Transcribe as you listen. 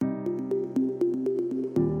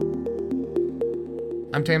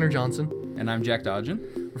I'm Tanner Johnson. And I'm Jack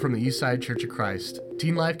Dodgen. We're from the Eastside Church of Christ.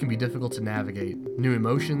 Teen life can be difficult to navigate. New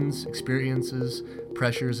emotions, experiences,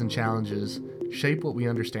 pressures, and challenges shape what we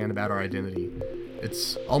understand about our identity.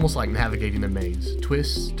 It's almost like navigating a maze.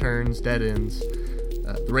 Twists, turns, dead ends.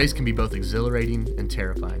 The race can be both exhilarating and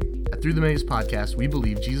terrifying. At Through the Maze podcast, we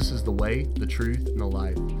believe Jesus is the way, the truth, and the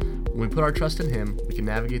life. When we put our trust in Him, we can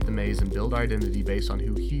navigate the maze and build our identity based on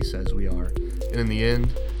who He says we are. And in the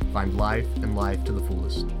end, find life and life to the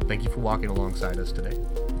fullest. Thank you for walking alongside us today.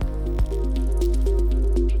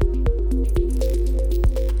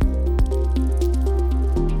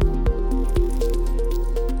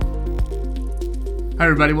 Hi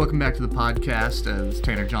everybody, welcome back to the podcast. It's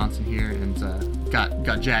Tanner Johnson here, and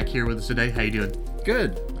got Jack here with us today. How you doing?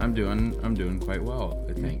 Good. I'm doing quite well,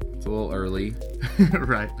 I think. It's a little early.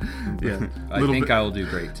 Right. Yeah. I think I'll do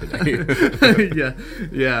great today. Yeah.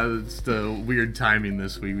 It's the weird timing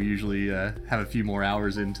this week. We usually have a few more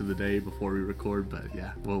hours into the day before we record, but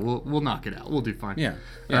yeah, we'll knock it out. We'll do fine. Yeah.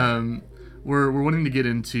 We're wanting to get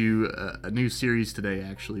into a new series today.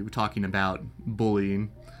 Actually, we're talking about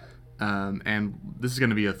bullying. And this is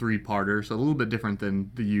going to be a 3-parter, so a little bit different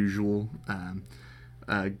than the usual.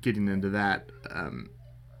 Getting into that,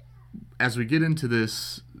 as we get into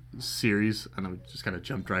this series, I know we just kind of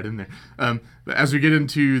jumped right in there. But as we get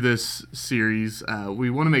into this series, we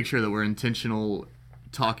want to make sure that we're intentional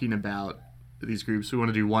talking about these groups. We want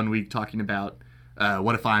to do 1 week talking about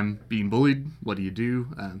what if I'm being bullied? What do you do?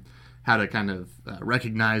 How to kind of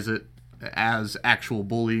recognize it as actual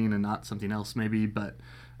bullying and not something else maybe, but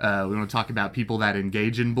we want to talk about people that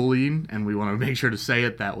engage in bullying, and we want to make sure to say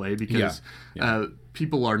it that way because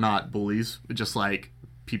people are not bullies, just like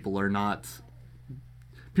people are not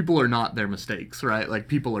their mistakes, right? Like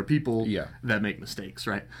people are people that make mistakes,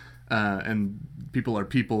 right? And people are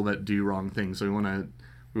people that do wrong things. So we want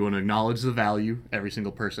to acknowledge the value every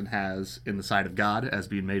single person has in the sight of God as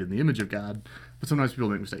being made in the image of God, but sometimes people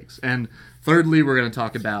make mistakes. And thirdly, we're going to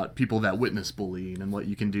talk about people that witness bullying and what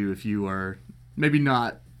you can do if you are maybe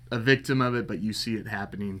not a victim of it, but you see it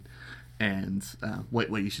happening, and what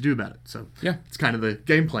you should do about it. So it's kind of the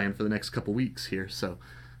game plan for the next couple weeks here. So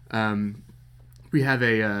we have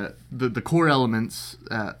the core elements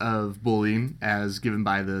of bullying as given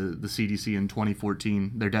by the CDC in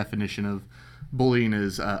 2014. Their definition of bullying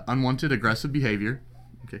is unwanted aggressive behavior.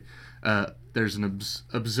 Okay, there's an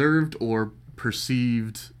observed or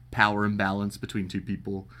perceived power imbalance between two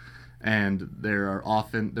people. And there's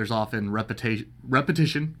often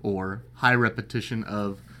repetition or high repetition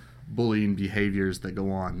of bullying behaviors that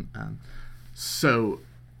go on. So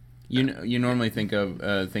you normally think of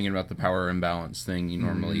thinking about the power imbalance thing. You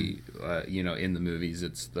normally in the movies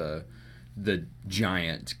it's the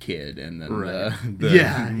giant kid and then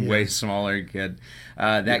the way smaller kid.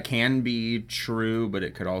 That can be true, but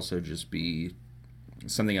it could also just be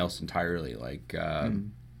something else entirely, like.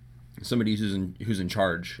 Somebody who's in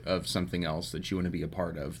charge of something else that you want to be a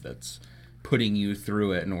part of, that's putting you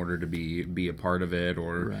through it in order to be a part of it,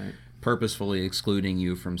 or purposefully excluding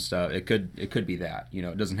you from stuff. It could be that.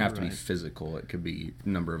 It doesn't have to be physical. It could be a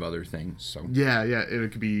number of other things. So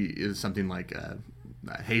it could be something like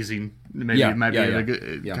hazing. Maybe it might be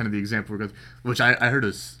kind of the example we're going, which I heard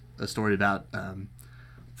a story about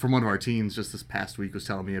from one of our teens just this past week was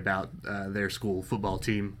telling me about their school football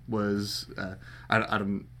team was I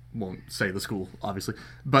won't say the school obviously,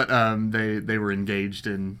 but they were engaged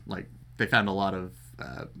in, like, they found a lot of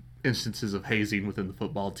instances of hazing within the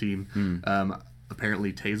football team.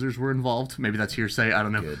 Apparently tasers were involved. Maybe that's hearsay, I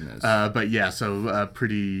don't know. But so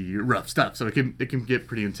pretty rough stuff. So it can get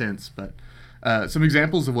pretty intense. But some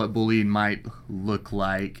examples of what bullying might look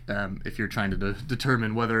like if you're trying to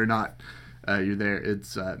determine whether or not you're there.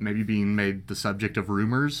 It's maybe being made the subject of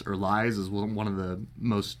rumors or lies is one of the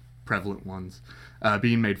most prevalent ones.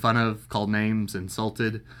 Being made fun of, called names,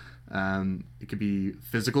 insulted. It could be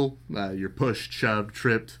physical. You're pushed, shoved,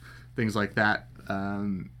 tripped, things like that.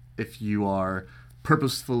 If you are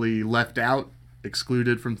purposefully left out,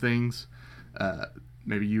 excluded from things,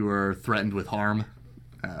 maybe you are threatened with harm,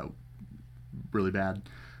 really bad.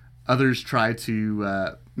 Others try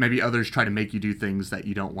to make you do things that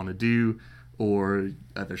you don't want to do, or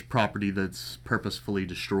there's property that's purposefully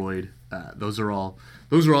destroyed. Those are all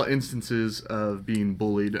instances of being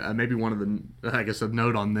bullied. Maybe one of the, I guess, a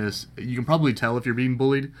note on this, you can probably tell if you're being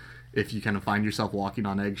bullied if you kind of find yourself walking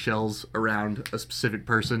on eggshells around a specific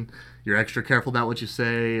person. You're extra careful about what you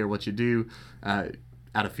say or what you do out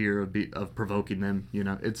of fear of provoking them.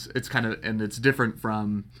 It's kind of, and it's different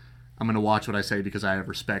from I'm going to watch what I say because I have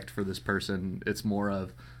respect for this person. It's more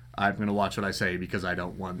of I'm going to watch what I say because I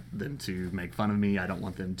don't want them to make fun of me. I don't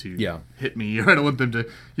want them to hit me, or I don't want them to,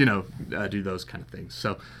 do those kind of things.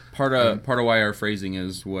 So part of why our phrasing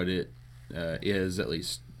is what it is, at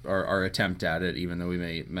least our attempt at it, even though we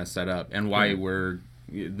may mess that up, and why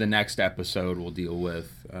the next episode will deal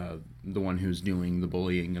with the one who's doing the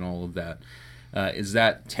bullying and all of that, is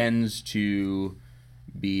that tends to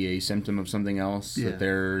be a symptom of something else, that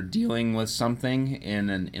they're dealing with something in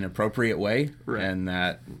an inappropriate way, and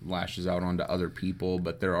that lashes out onto other people,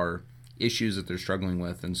 but there are issues that they're struggling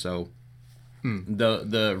with, and so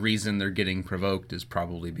the reason they're getting provoked is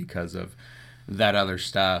probably because of that other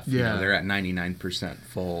stuff. They're at 99%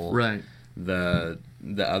 full. Right. The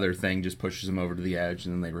other thing just pushes them over to the edge,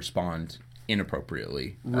 and then they respond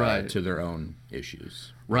inappropriately to their own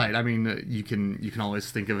issues. Right. I mean, you can always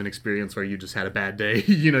think of an experience where you just had a bad day.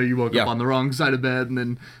 You woke up on the wrong side of bed, and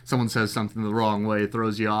then someone says something the wrong way, it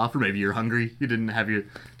throws you off, or maybe you're hungry. You didn't have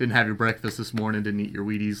your breakfast this morning, didn't eat your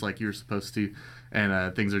Wheaties like you were supposed to,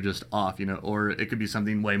 and things are just off. Or it could be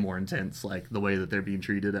something way more intense, like the way that they're being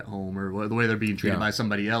treated at home, or the way they're being treated by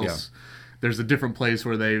somebody else. There's a different place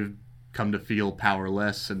where they've come to feel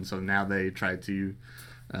powerless, and so now they try to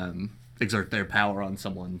exert their power on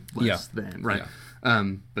someone less than, right?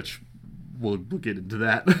 But we'll get into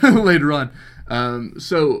that later on.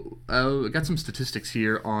 So I got some statistics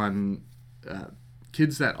here on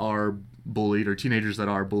kids that are bullied, or teenagers that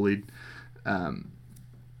are bullied,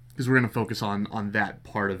 because we're going to focus on that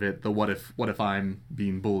part of it, the what if I'm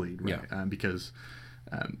being bullied, right? Because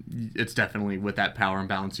it's definitely, with that power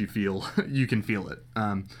imbalance, you can feel it.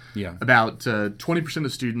 About 20%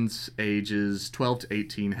 of students ages 12 to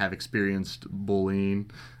 18 have experienced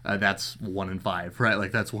bullying. That's 1 in 5, right?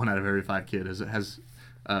 Like, that's 1 out of every 5 kids has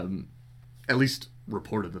at least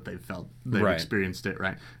reported that they've experienced it,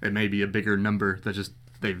 right? It may be a bigger number that just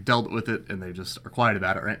they've dealt with it and they just are quiet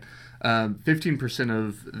about it, right? 15%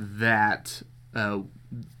 of that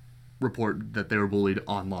report that they were bullied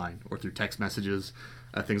online or through text messages,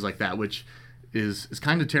 things like that, which is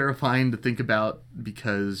kind of terrifying to think about,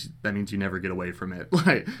 because that means you never get away from it.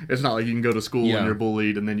 Like, it's not like you can go to school and you're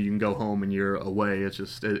bullied and then you can go home and you're away. It's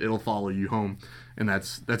just it'll follow you home, and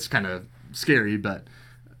that's kind of scary. But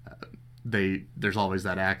there's always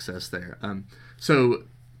that access there. So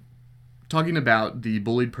talking about the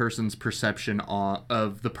bullied person's perception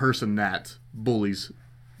of the person that bullies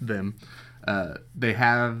them, they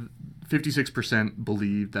have 56%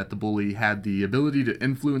 believe that the bully had the ability to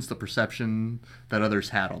influence the perception that others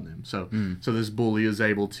had on them. So this bully is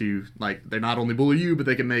able to, like, they not only bully you, but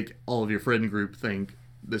they can make all of your friend group think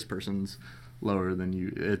this person's lower than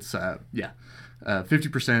you. It's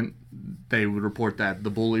 50% they would report that the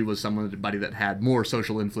bully was somebody that had more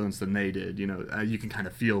social influence than they did. You can kind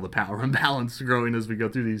of feel the power imbalance growing as we go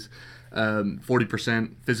through these.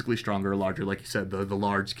 40% physically stronger or larger, like you said, the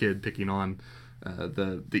large kid picking on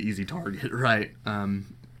the easy target, right?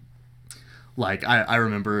 Like I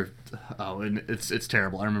remember, and it's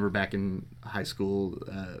terrible. I remember back in high school,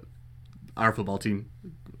 our football team,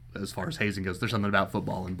 as far as hazing goes, there's something about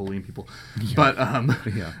football and bullying people. But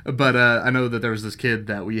I know that there was this kid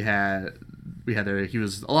that we had there. He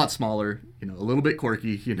was a lot smaller, a little bit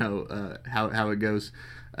quirky, how it goes.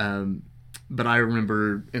 But I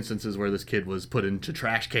remember instances where this kid was put into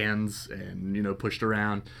trash cans and, pushed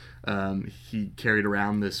around. He carried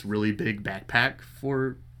around this really big backpack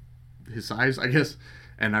for his size, I guess.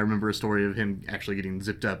 And I remember a story of him actually getting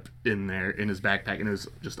zipped up in there in his backpack, and it was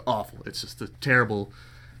just awful. It's just a terrible,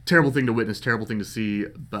 terrible thing to witness, terrible thing to see.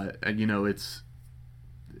 But, it's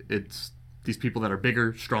these people that are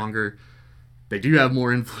bigger, stronger. They do have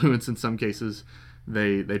more influence in some cases.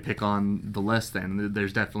 They pick on the less than.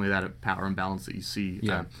 There's definitely that power imbalance that you see.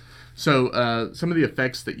 So some of the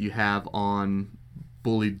effects that you have on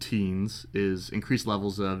bullied teens is increased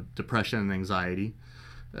levels of depression and anxiety,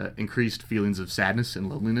 increased feelings of sadness and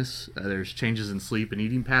loneliness. There's changes in sleep and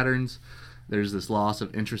eating patterns. There's this loss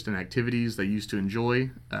of interest in activities they used to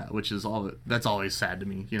enjoy, which is that's always sad to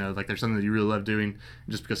me. Like, there's something that you really love doing,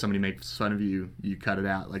 and just because somebody makes fun of you, you cut it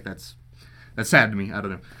out. Like, that's sad to me. I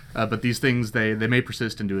don't know. But these things, they may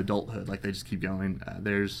persist into adulthood. Like, they just keep going.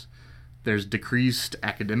 There's decreased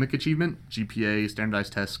academic achievement. GPA,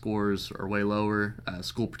 standardized test scores are way lower.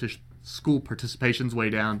 School participation's way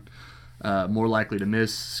down. More likely to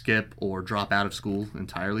miss, skip, or drop out of school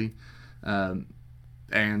entirely.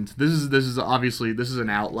 And this is obviously, this is an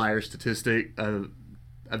outlier statistic.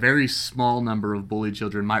 A very small number of bullied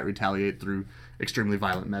children might retaliate through extremely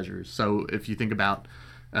violent measures. So if you think about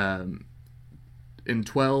in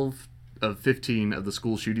 12 of 15 of the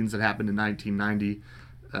school shootings that happened in 1990,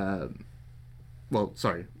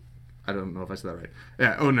 I don't know if I said that right.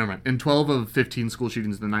 Yeah. Oh, never mind. In 12 of 15 school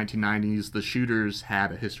shootings in the 1990s, the shooters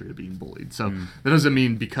had a history of being bullied. So that doesn't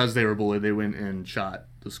mean because they were bullied, they went and shot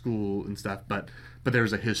the school and stuff. But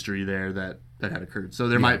there's a history there that had occurred. So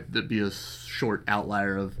there might be a short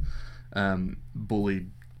outlier of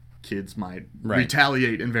bullied kids might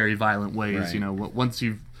retaliate in very violent ways. Right. You know, once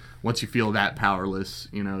you feel that powerless,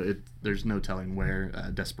 you know, there's no telling where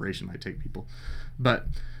desperation might take people. But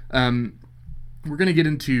we're going to get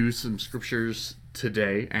into some scriptures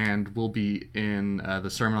today, and we'll be in the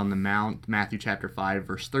Sermon on the Mount, Matthew chapter 5,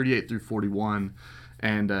 verse 38 through 41,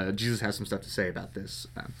 and Jesus has some stuff to say about this.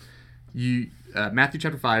 Matthew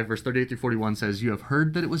chapter 5, verse 38 through 41 says, "You have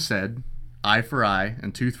heard that it was said, eye for eye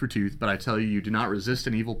and tooth for tooth, but I tell you, do not resist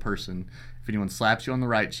an evil person. If anyone slaps you on the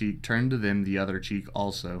right cheek, turn to them the other cheek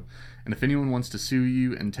also. And if anyone wants to sue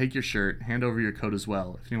you and take your shirt, hand over your coat as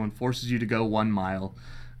well. If anyone forces you to go 1 mile,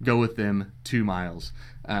 go with them 2 miles."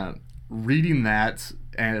 Reading that,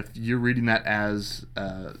 and if you're reading that as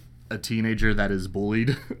a teenager that is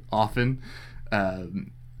bullied often,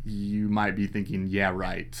 you might be thinking, yeah,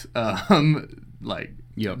 right. Like,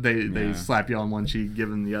 yep. They slap you on one cheek, give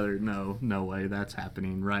them the other. No way that's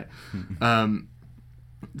happening, right?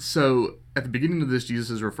 So at the beginning of this, Jesus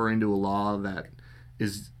is referring to a law that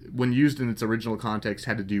is, when used in its original context,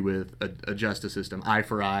 had to do with a justice system, eye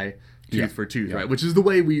for eye, tooth for tooth, right? Which is the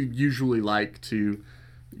way we usually like to,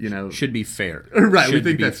 you know, should be fair, right? Should we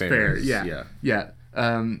think that's fair. Yeah.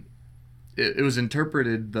 It was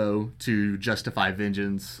interpreted though to justify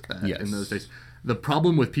vengeance in those days. The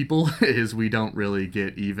problem with people is we don't really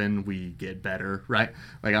get even, we get better, right?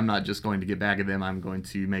 Like, I'm not just going to get back at them, I'm going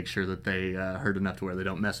to make sure that they hurt enough to where they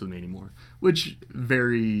don't mess with me anymore, which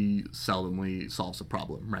very seldomly solves a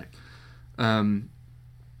problem, right?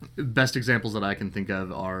 Best examples that I can think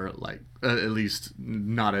of are, like, at least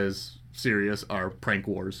not as serious, are prank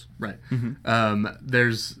wars, right?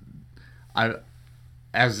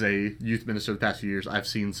 As a youth minister the past few years, I've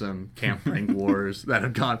seen some camp prank wars that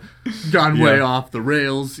have gone way off the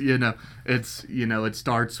rails. You know, it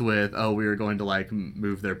starts with, oh, we were going to like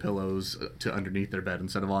move their pillows to underneath their bed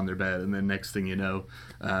instead of on their bed, and then next thing you know,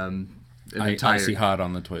 icy hot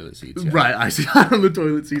on the toilet seats. Yeah. Right, icy hot on the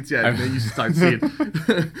toilet seats. Yeah, and then you start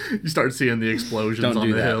seeing the explosions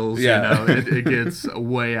on the hills. Yeah. You know, it gets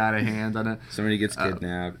way out of hand. I know. Somebody gets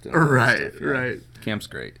kidnapped. Right, right. Camp's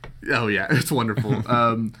great. Oh yeah, it's wonderful.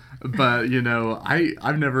 But you know,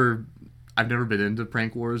 I've never been into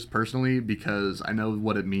prank wars personally because I know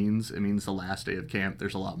what it means. It means the last day of camp,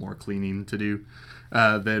 there's a lot more cleaning to do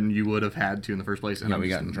than you would have had to in the first place. And we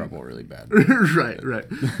got in trouble really bad. Right.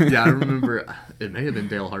 Yeah, I remember it may have been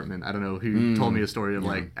Dale Hartman. I don't know who told me a story of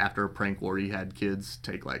like after a prank war, he had kids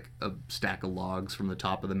take like a stack of logs from the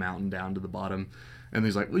top of the mountain down to the bottom. And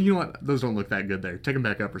he's like, well, you know what? Those don't look that good there. Take them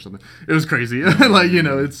back up or something. It was crazy. Like, you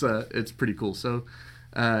know, it's pretty cool. So,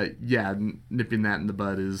 nipping that in the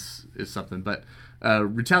bud is something. But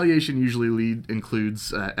retaliation usually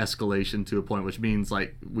includes escalation to a point, which means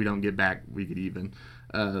like we don't get back, we get even.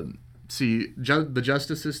 The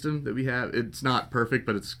justice system that we have, it's not perfect,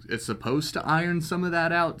 but it's supposed to iron some of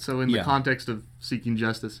that out. So in the context of seeking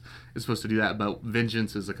justice, it's supposed to do that. But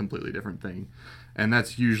vengeance is a completely different thing, and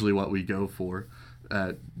that's usually what we go for.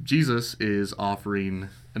 Jesus is offering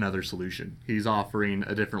another solution. He's offering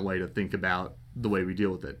a different way to think about the way we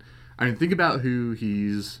deal with it. I mean, think about who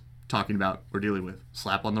he's talking about or dealing with.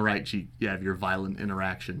 Slap on the right cheek. You have your violent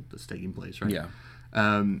interaction that's taking place, right? Yeah.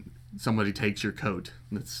 Somebody takes your coat.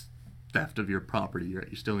 That's theft of your property, right?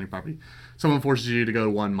 You're stealing your property. Someone forces you to go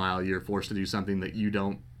 1 mile. You're forced to do something that you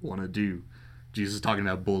don't want to do. Jesus is talking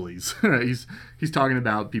about bullies. Right? He's talking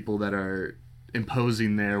about people that are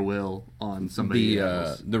imposing their will on somebody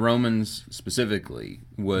else. The Romans specifically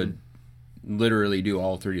would literally do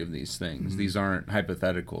all three of these things. These aren't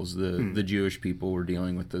hypotheticals. The Jewish people were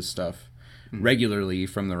dealing with this stuff regularly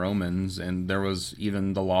from the Romans, and there was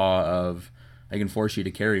even the law of, I can force you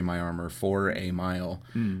to carry my armor for a mile.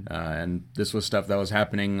 And this was stuff that was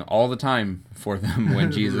happening all the time for them when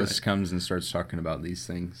Jesus comes and starts talking about these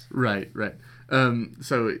things. Right.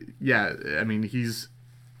 So, yeah, I mean, he's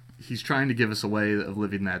trying to give us a way of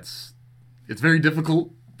living it's very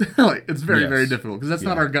difficult. Like, it's very, very difficult because that's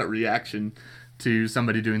not our gut reaction to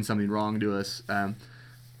somebody doing something wrong to us.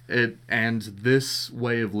 And this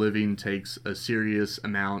way of living takes a serious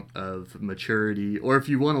amount of maturity, or if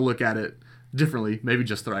you want to look at it differently, maybe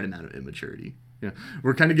just the right amount of immaturity. Yeah,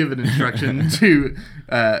 we're kind of given instruction to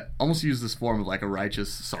almost use this form of like a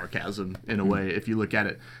righteous sarcasm in a way. If you look at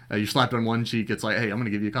it, you're slapped on one cheek. It's like, hey, I'm going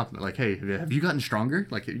to give you a compliment. Like, hey, have you gotten stronger?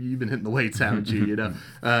 Like, you've been hitting the weights, haven't you? You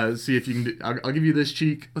know, see if you can. I'll give you this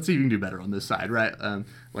cheek. Let's see if you can do better on this side, right?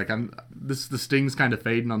 Like the sting's kind of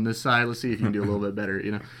fading on this side. Let's see if you can do a little bit better.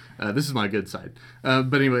 You know, this is my good side.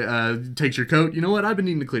 But anyway, takes your coat. You know what? I've been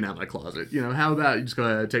needing to clean out my closet. You know, how about you just go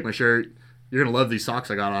ahead and take my shirt? You're going to love these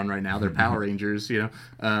socks I got on right now. They're Power Rangers, you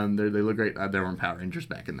know. They look great. There weren't Power Rangers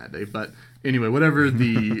back in that day. But anyway, whatever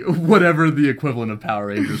the equivalent of Power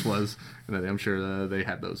Rangers was, I'm sure they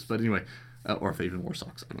had those. But anyway, or if they even wore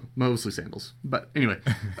socks. I don't know. Mostly sandals. But anyway.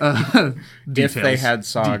 If they had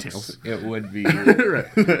socks, it would be. Right.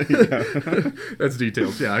 Yeah. That's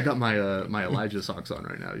details. Yeah, I got my my Elijah socks on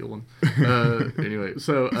right now. You'll anyway,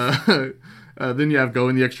 so then you have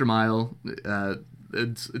going the extra mile.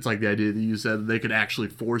 It's like the idea that you said they could actually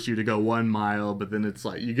force you to go 1 mile, but then it's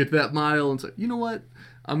like you get to that mile and say, you know what,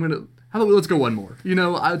 how about let's go one more. You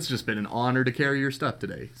know, it's just been an honor to carry your stuff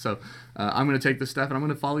today, so I'm gonna take this stuff and I'm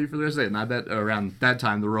gonna follow you for the rest of the day. And I bet around that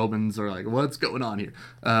time the Romans are like, what's going on here?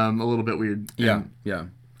 A little bit weird. Yeah.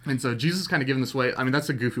 And so Jesus is kind of giving this way. I mean, that's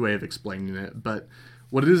a goofy way of explaining it, but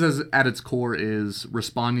what it is at its core is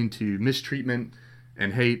responding to mistreatment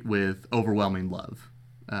and hate with overwhelming love.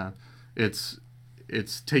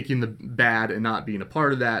 It's taking the bad and not being a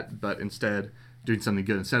part of that, but instead doing something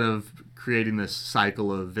good. Instead of creating this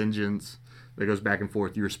cycle of vengeance that goes back and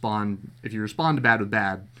forth, if you respond to bad with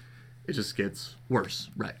bad, it just gets worse,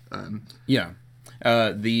 right? Going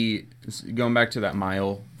back to that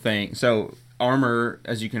mile thing. So armor,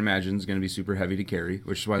 as you can imagine, is going to be super heavy to carry,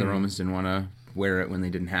 which is why the Romans didn't want to wear it when they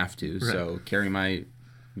didn't have to. Right. So carry my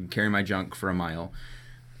junk for a mile.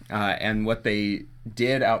 And what they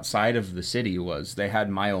did outside of the city was they had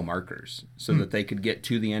mile markers so that they could get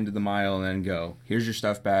to the end of the mile and then go, here's your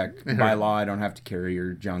stuff back. By law, I don't have to carry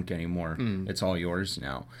your junk anymore. It's all yours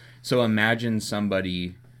now. So imagine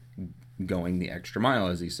somebody going the extra mile,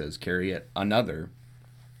 as he says, carry it another.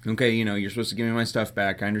 Okay, you know, you're supposed to give me my stuff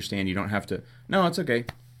back. I understand you don't have to. No, it's okay.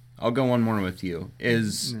 I'll go one more with you.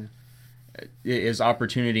 Is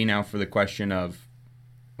opportunity now for the question of,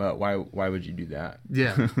 but why would you do that?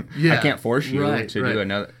 Yeah. I can't force you to do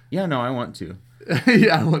another. Yeah, no, I want to.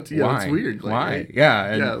 Yeah, I want to. Yeah, why? It's weird. Like, why? Right?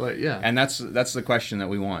 Yeah. And that's the question that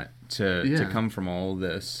we want to come from all of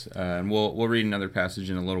this. And we'll read another passage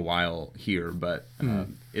in a little while here, but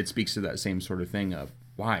it speaks to that same sort of thing of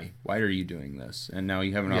why? Why are you doing this? And now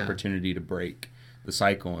you have an opportunity to break the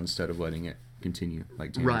cycle instead of letting it continue.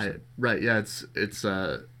 Like Tanner said. Right. Yeah, it's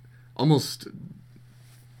almost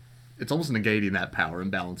negating that power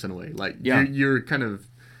imbalance in a way. Like you're kind of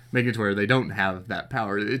making it to where they don't have that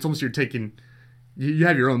power. It's almost you're taking, you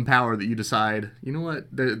have your own power that you decide, you know what,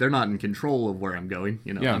 they're not in control of where I'm going.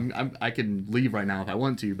 You know, I can leave right now if I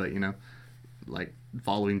want to, but you know, like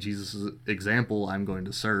following Jesus' example, I'm going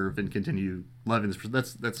to serve and continue loving this person.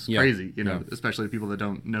 That's crazy, you know, especially people that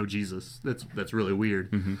don't know Jesus. That's really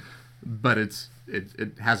weird. But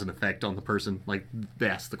it has an effect on the person. Like they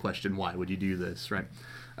ask the question, why would you do this, right?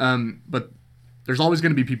 But there's always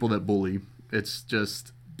going to be people that bully. It's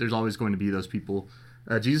just, there's always going to be those people.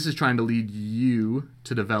 Jesus is trying to lead you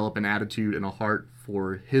to develop an attitude and a heart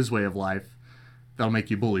for his way of life that'll make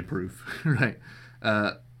you bully proof, right?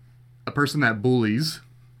 A person that bullies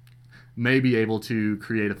may be able to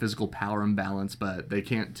create a physical power imbalance, but they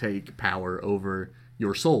can't take power over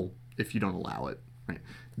your soul if you don't allow it, right?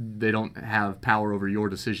 They don't have power over your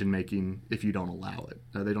decision making if you don't allow it.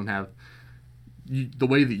 They don't have the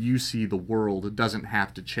way that you see the world doesn't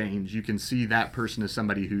have to change. You can see that person as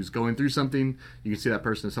somebody who's going through something. You can see that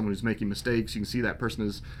person as someone who's making mistakes. You can see that person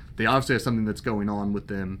as they obviously have something that's going on with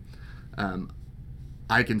them.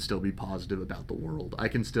 I can still be positive about the world. I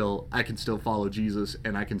can still follow Jesus,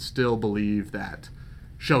 and I can still believe that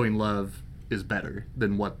showing love is better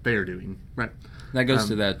than what they're doing. Right. That goes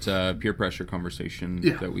to that peer pressure conversation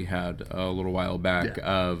that we had a little while back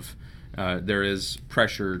of. There is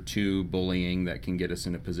pressure to bullying that can get us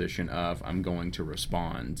in a position of I'm going to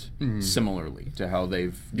respond similarly to how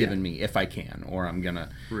they've given me if I can, or I'm gonna,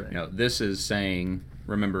 you know, this is saying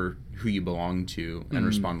remember who you belong to and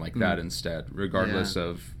respond like that instead, regardless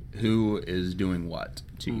of who is doing what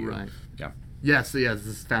to you. Right. Yeah. Yes.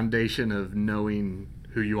 This foundation of knowing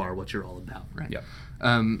who you are, what you're all about. Right. Yeah.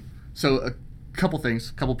 So a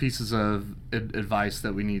couple pieces of advice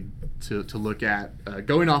that we need to look at,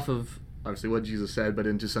 going off of obviously what Jesus said, but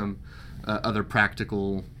into some other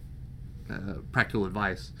practical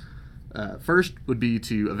advice. First would be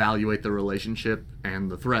to evaluate the relationship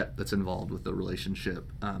and the threat that's involved with the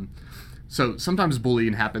relationship. so sometimes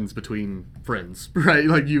bullying happens between friends, right?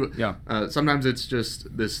 Like you, Yeah. Sometimes it's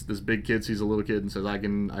just this big kid sees a little kid and says, I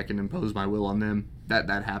can impose my will on them. That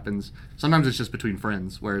happens. Sometimes it's just between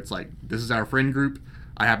friends, where it's like, this is our friend group.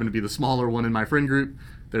 I happen to be the smaller one in my friend group.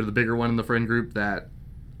 They're the bigger one in the friend group. That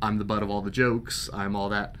I'm the butt of all the jokes. I'm all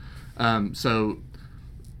that. So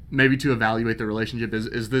maybe to evaluate the relationship,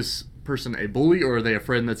 is this person a bully, or are they a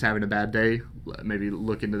friend that's having a bad day? Maybe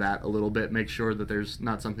look into that a little bit. Make sure that there's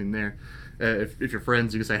not something there. If you're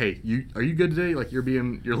friends, you can say, "Hey, are you good today? Like you're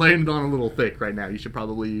laying it on a little thick right now. You should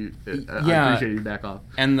probably I appreciate you back off."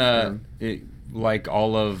 And like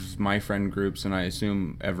all of my friend groups, and I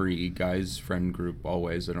assume every guy's friend group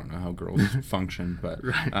always. I don't know how girls function, but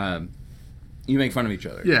right. You make fun of each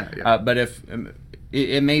other. Yeah. But if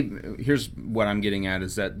it may, here's what I'm getting at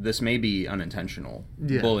is that this may be unintentional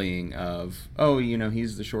bullying of,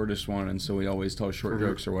 he's the shortest one, and so we always tell short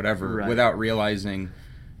jokes or whatever, without realizing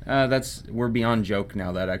we're beyond joke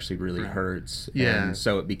now. That actually really hurts. Yeah. And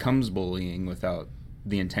so it becomes bullying without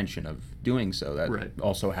the intention of doing so. That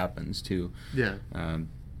also happens too. Yeah.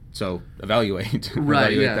 So evaluate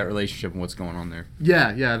that relationship and what's going on there.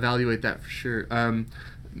 Yeah, evaluate that for sure.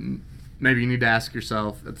 Maybe you need to ask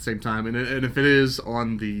yourself at the same time, and if it is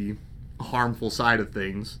on the harmful side of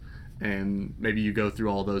things, and maybe you go through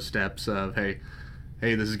all those steps of, hey,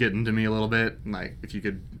 this is getting to me a little bit, and like if you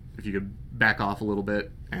could back off a little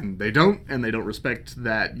bit, and they don't respect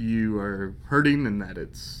that you are hurting and that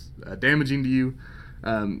it's damaging to you,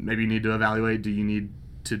 maybe you need to evaluate, do you need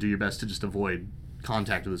to do your best to just avoid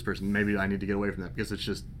contact with this person? Maybe I need to get away from that because it's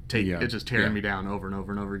just tearing me down over and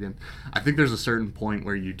over and over again. I think there's a certain point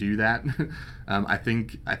where you do that. I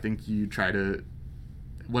think you try to,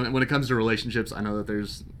 when it comes to relationships, I know that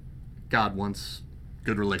there's, God wants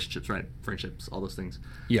good relationships, right? Friendships, all those things.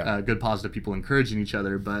 Good positive people encouraging each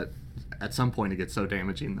other, but at some point it gets so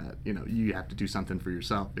damaging that you have to do something for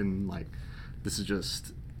yourself, and like this is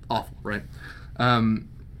just awful, right?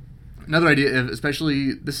 Another idea,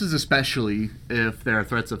 especially if there are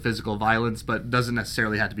threats of physical violence, but doesn't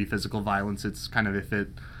necessarily have to be physical violence. It's kind of if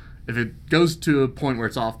it goes to a point where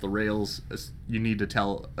it's off the rails, you need to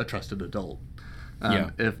tell a trusted adult.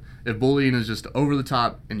 If bullying is just over the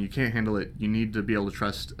top and you can't handle it, you need to be able to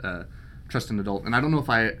trust an adult. And I don't know if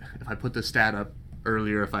I put this stat up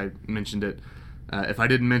earlier, if I mentioned it. If I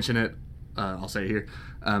didn't mention it, I'll say it here.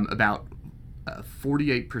 About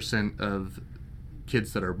 48% of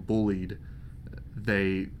kids that are bullied,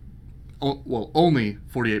 only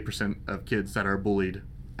 48% of kids that are bullied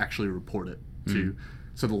actually report it to.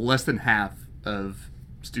 So the less than half of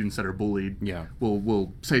students that are bullied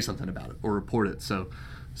will say something about it or report it. So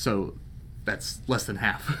that's less than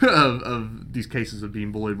half of these cases of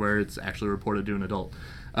being bullied where it's actually reported to an adult.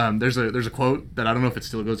 There's a quote that I don't know if it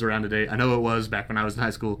still goes around today. I know it was back when I was in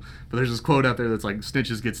high school, but there's this quote out there that's like,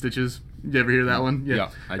 snitches get stitches. You ever hear that one?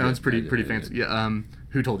 Yeah, that one's pretty fancy. Yeah.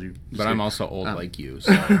 Who told you? But I'm also old like you.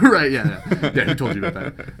 So. Right, yeah. Who told you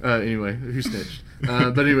about that? Anyway, who snitched?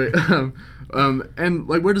 But anyway, and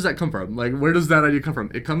like, where does that come from? Like, where does that idea come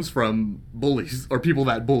from? It comes from bullies or people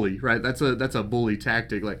that bully, right? That's a bully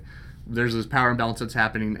tactic. Like, there's this power imbalance that's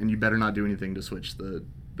happening, and you better not do anything to switch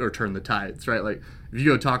or turn the tides, right? Like, if you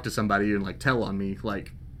go talk to somebody and like tell on me,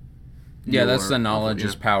 like. Yeah, that's the knowledge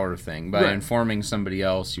is power thing. By informing somebody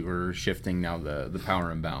else, you are shifting now the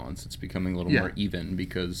power imbalance. It's becoming a little more even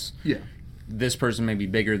because this person may be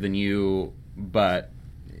bigger than you, but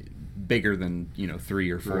bigger than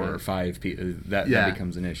 3 or 4 or 5 people. That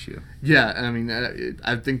becomes an issue. Yeah, I mean,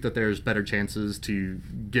 I think that there's better chances to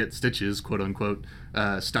get stitches, quote unquote,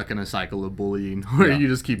 stuck in a cycle of bullying where you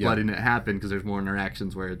just keep letting it happen because there's more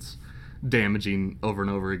interactions where it's damaging over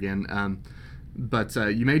and over again. But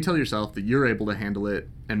you may tell yourself that you're able to handle it,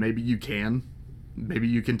 and maybe you can. Maybe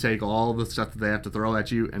you can take all the stuff that they have to throw at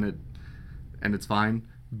you, and it's fine.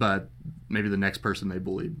 But maybe the next person they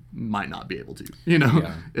bullied might not be able to.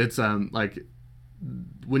 It's like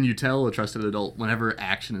when you tell a trusted adult, whenever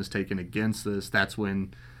action is taken against this, that's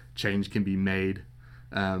when change can be made.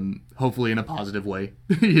 Hopefully in a positive way.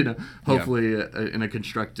 Hopefully in a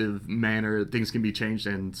constructive manner, things can be changed,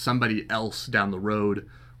 and somebody else down the road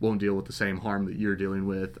won't deal with the same harm that you're dealing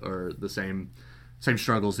with, or the same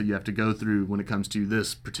struggles that you have to go through when it comes to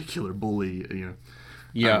this particular bully.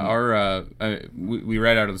 Yeah, we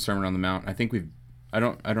read out of the Sermon on the Mount. I think I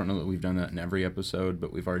don't know that we've done that in every episode,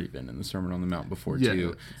 but we've already been in the Sermon on the Mount before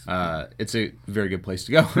too. It's a very good place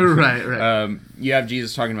to go. Right. You have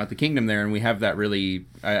Jesus talking about the kingdom there, and we have that really.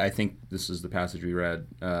 I think this is the passage we read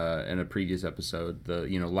in a previous episode. The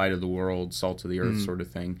light of the world, salt of the earth, sort of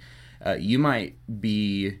thing. You might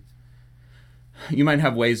be you might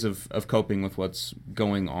have ways of coping with what's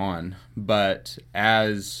going on, but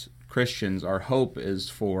as Christians, our hope is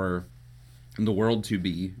for the world to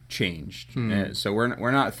be changed. So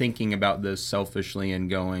we're not thinking about this selfishly and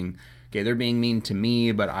going, okay, they're being mean to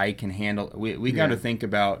me, but I can handle. We got to think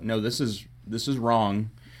about, no, this is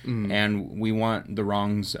wrong, and we want the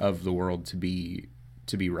wrongs of the world to be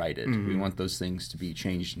righted. We want those things to be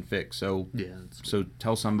changed and fixed. So so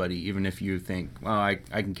tell somebody, even if you think, well, I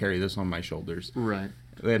can carry this on my shoulders. Right.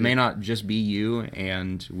 It may not just be you,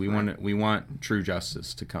 and we want true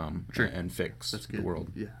justice to come and fix the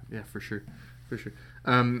world. Yeah, for sure.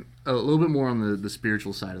 A little bit more on the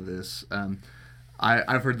spiritual side of this.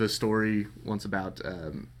 I've heard this story once about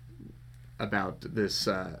this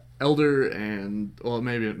elder and, well,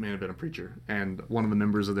 maybe it may have been a preacher, and one of the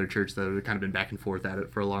members of their church that had kind of been back and forth at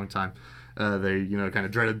it for a long time. They, kind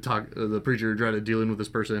of dreaded the preacher dreaded dealing with this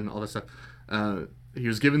person, all that stuff. He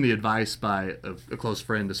was given the advice by a close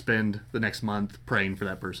friend to spend the next month praying for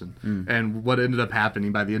that person. And what ended up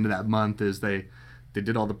happening by the end of that month is they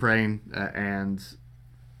did all the praying, and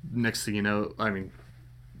next thing you know, I mean,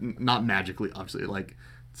 not magically, obviously, like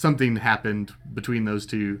something happened between those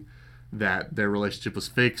two that their relationship was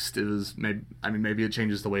fixed. It was maybe it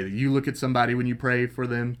changes the way that you look at somebody when you pray for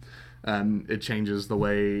them. It changes the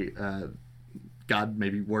way God may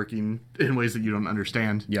be working in ways that you don't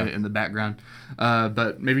understand in the background.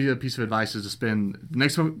 But maybe a piece of advice is to spend the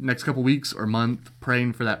next couple weeks or month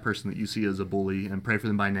praying for that person that you see as a bully, and pray for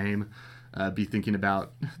them by name. Be thinking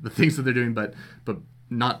about the things that they're doing, but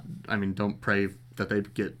not, don't pray that they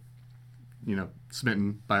get,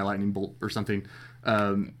 smitten by a lightning bolt or something.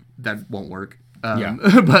 That won't work.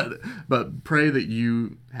 But pray that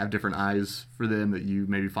you have different eyes for them, that you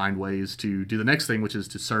maybe find ways to do the next thing, which is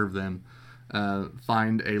to serve them.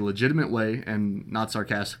 Find a legitimate way, and not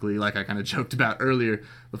sarcastically, like I kind of joked about earlier,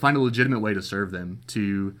 but find a legitimate way to serve them,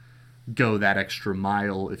 to go that extra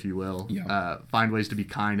mile, if you will. Find ways to be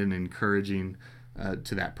kind and encouraging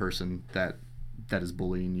to that person that is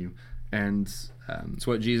bullying you. And it's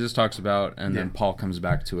what Jesus talks about, and then Paul comes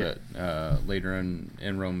back to it later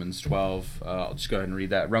in Romans 12. I'll just go ahead and read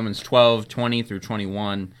that. Romans 12, 20 through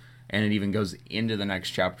 21, and it even goes into the next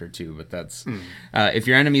chapter too. But that's, if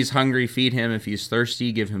your enemy is hungry, feed him. If he's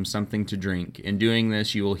thirsty, give him something to drink. In doing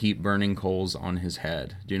this, you will heap burning coals on his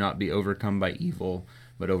head. Do not be overcome by evil,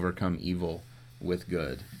 but overcome evil with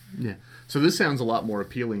good. Yeah. So this sounds a lot more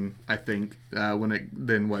appealing, I think,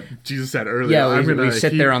 than what Jesus said earlier. Yeah, we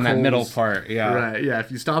sit there on that middle part. Yeah. Right. Yeah.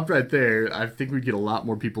 If you stopped right there, I think we'd get a lot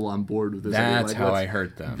more people on board with this. That's how I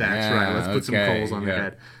hurt them. That's right. Let's put some coals on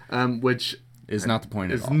their head. Which is not the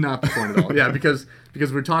point at all. It's not the point at all. Yeah, because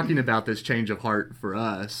we're talking about this change of heart for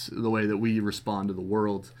us, the way that we respond to the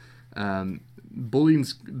world.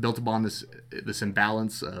 Bullying's built upon this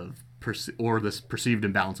imbalance of this perceived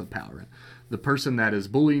imbalance of power. The person that is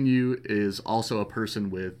bullying you is also a person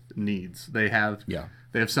with needs. They have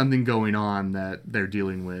something going on that they're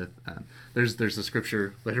dealing with. There's a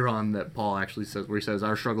scripture later on that Paul actually says, where he says,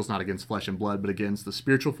 "Our struggle's not against flesh and blood, but against the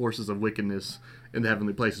spiritual forces of wickedness in the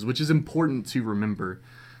heavenly places," which is important to remember.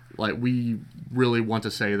 Like, we really want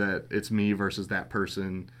to say that it's me versus that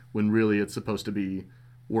person, when really it's supposed to be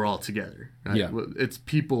we're all together. Right? Yeah. It's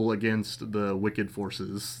people against the wicked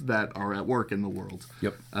forces that are at work in the world.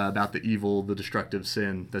 Yep. About the evil, the destructive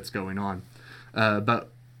sin that's going on. But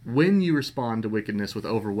when you respond to wickedness with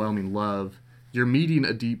overwhelming love, you're meeting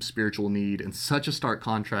a deep spiritual need in such a stark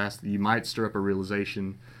contrast that you might stir up a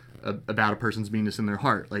realization about a person's meanness in their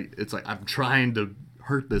heart. Like, it's like, I'm trying to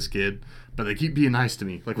hurt this kid, but they keep being nice to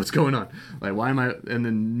me. Like, what's going on? Like, why am I? And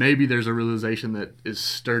then maybe there's a realization that is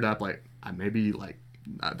stirred up, like, I maybe, like,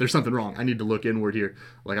 there's something wrong. I need to look inward here.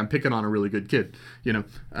 Like, I'm picking on a really good kid,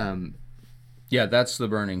 Yeah, that's the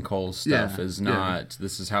burning coal stuff.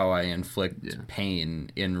 This is how I inflict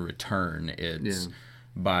pain in return. It's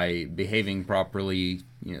by behaving properly,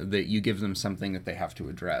 that you give them something that they have to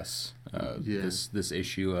address. This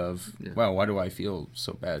issue of, wow, why do I feel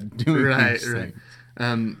so bad doing this thing?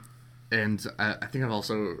 And I think I've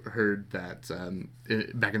also heard that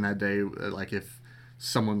back in that day, like, if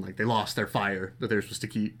someone, like, they lost their fire that they're supposed to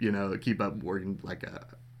keep up working, like a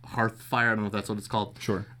hearth fire. I don't know if that's what it's called.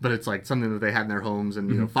 Sure. But it's like something that they had in their homes,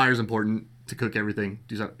 and fire's important to cook everything.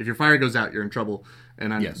 If your fire goes out, you're in trouble.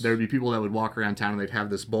 And there would be people that would walk around town and they'd have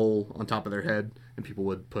this bowl on top of their head, and people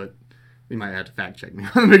would put, you might have to fact check me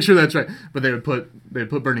to make sure that's right, but they'd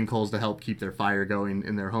put burning coals to help keep their fire going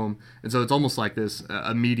in their home. And so it's almost like this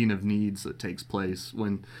a meeting of needs that takes place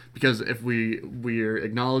because if we're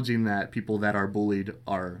acknowledging that people that are bullied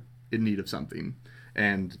are in need of something,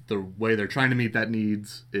 and the way they're trying to meet that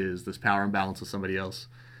needs is this power imbalance with somebody else,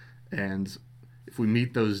 and if we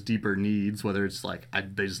meet those deeper needs, whether it's like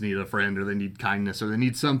they just need a friend, or they need kindness, or they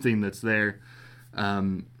need something that's there,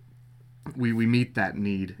 we meet that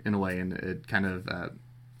need in a way, and it kind of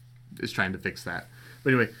is trying to fix that.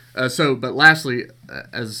 But anyway, but lastly,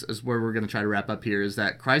 as where we're going to try to wrap up here, is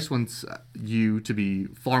that Christ wants you to be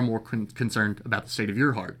far more concerned about the state of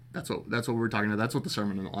your heart. That's what we're talking about. That's what the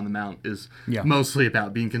Sermon on the Mount is mostly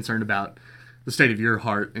about, being concerned about the state of your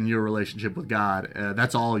heart and your relationship with God.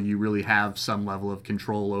 That's all you really have some level of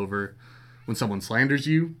control over. When someone slanders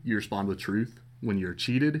you, you respond with truth. When you're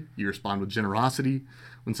cheated, you respond with generosity.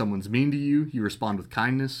 When someone's mean to you, you respond with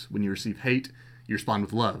kindness. When you receive hate, you respond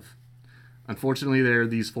with love. Unfortunately, there are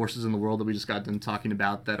these forces in the world that we just got done talking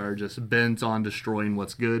about that are just bent on destroying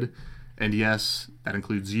what's good. And yes, that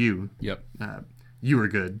includes you. Yep. You are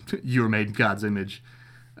good. You are made in God's image.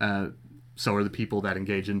 So are the people that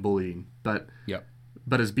engage in bullying. But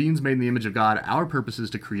as beings made in the image of God, our purpose is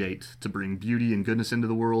to create, to bring beauty and goodness into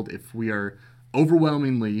the world. If we are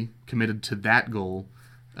overwhelmingly committed to that goal,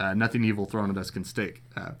 nothing evil thrown at us can stick.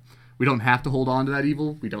 We don't have to hold on to that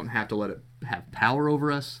evil. We don't have to let it have power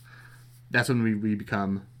over us. That's when we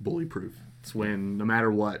become bully-proof. It's when, no matter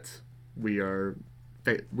what, we are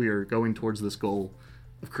going towards this goal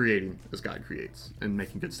of creating as God creates and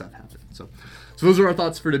making good stuff happen. So those are our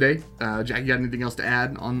thoughts for today. Jack, you got anything else to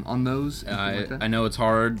add on those? I know it's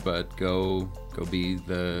hard, but go be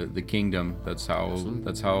the kingdom. That's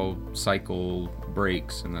how cycle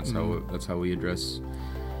breaks, and that's how we address.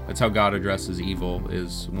 That's how God addresses evil,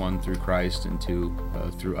 is one, through Christ, and two,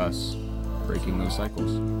 through us breaking those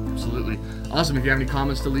cycles. Absolutely. Awesome. If you have any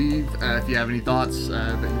comments to leave, if you have any thoughts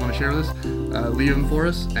that you want to share with us, leave them for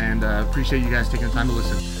us, and appreciate you guys taking the time to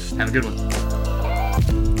listen. Have a good one.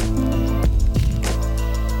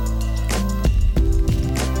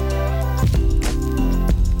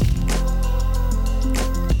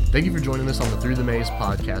 Thank you for joining us on the Through the Maze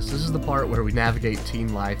podcast. This is the part where we navigate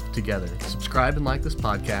teen life together. Subscribe and like this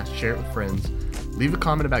podcast, share it with friends, leave a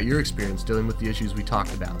comment about your experience dealing with the issues we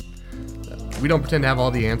talked about. We don't pretend to have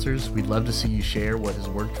all the answers. We'd love to see you share what has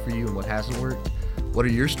worked for you and what hasn't worked. What are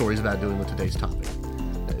your stories about dealing with today's topic?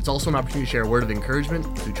 It's also an opportunity to share a word of encouragement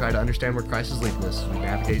as we try to understand where Christ is leading us as we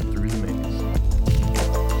navigate through the maze.